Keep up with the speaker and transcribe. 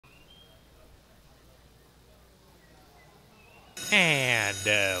And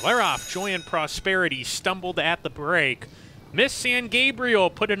we're off. Joy and Prosperity stumbled at the break. Miss San Gabriel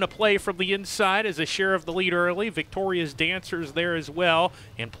put into play from the inside as a share of the lead early. Victoria's Dancers there as well.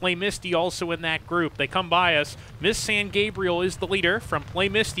 And Play Misty also in that group. They come by us. Miss San Gabriel is the leader from Play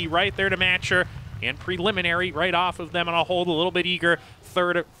Misty right there to match her. And Preliminary right off of them on a hold, a little bit eager.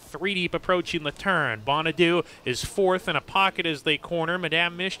 Third, three deep approaching the turn. Bonadou is fourth in a pocket as they corner.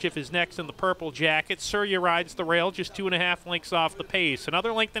 Madame Mischief is next in the purple jacket. Surya rides the rail just 2.5 lengths off the pace.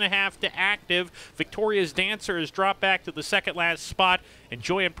 Another length and a half to Active. Victoria's Dancer has dropped back to the second last spot. And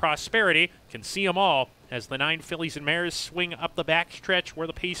Joy and Prosperity can see them all as the 9 fillies and mares swing up the backstretch where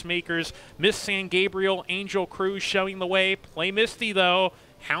the pacemakers. Miss San Gabriel, Angel Cruz showing the way. Play Misty, though,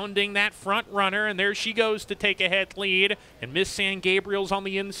 hounding that front runner, and there she goes to take a head lead. And Miss San Gabriel's on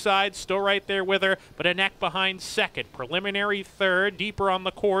the inside, still right there with her, but a neck behind second. Preliminary third, deeper on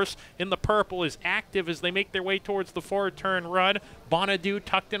the course in the purple is Active as they make their way towards the forward turn run. Bonadou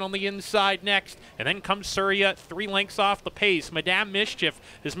tucked in on the inside next, and then comes Surya 3 lengths off the pace. Madame Mischief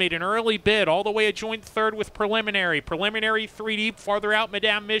has made an early bid all the way a joint third with Preliminary. Preliminary 3 deep, farther out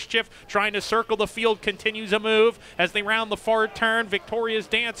Madame Mischief trying to circle the field, continues a move as they round the forward turn. Victoria's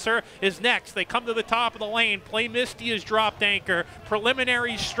Dancer is next. They come to the top of the lane. Play Misty is dropped anchor.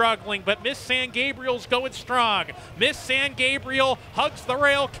 Preliminary's struggling, but Miss San Gabriel's going strong. Miss San Gabriel hugs the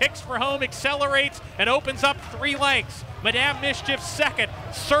rail, kicks for home, accelerates, and opens up 3 lengths. Madame Mischief second.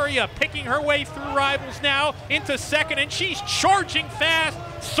 Surya picking her way through rivals now into second, and she's charging fast.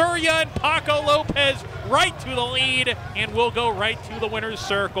 Surya and Paco Lopez right to the lead, and will go right to the winner's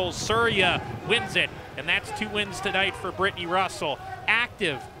circle. Surya wins it, and that's 2 wins tonight for Brittany Russell.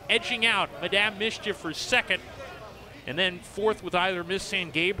 Active edging out Madame Mischief for second, and then fourth with either Miss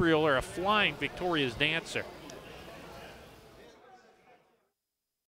San Gabriel or a flying Victoria's Dancer.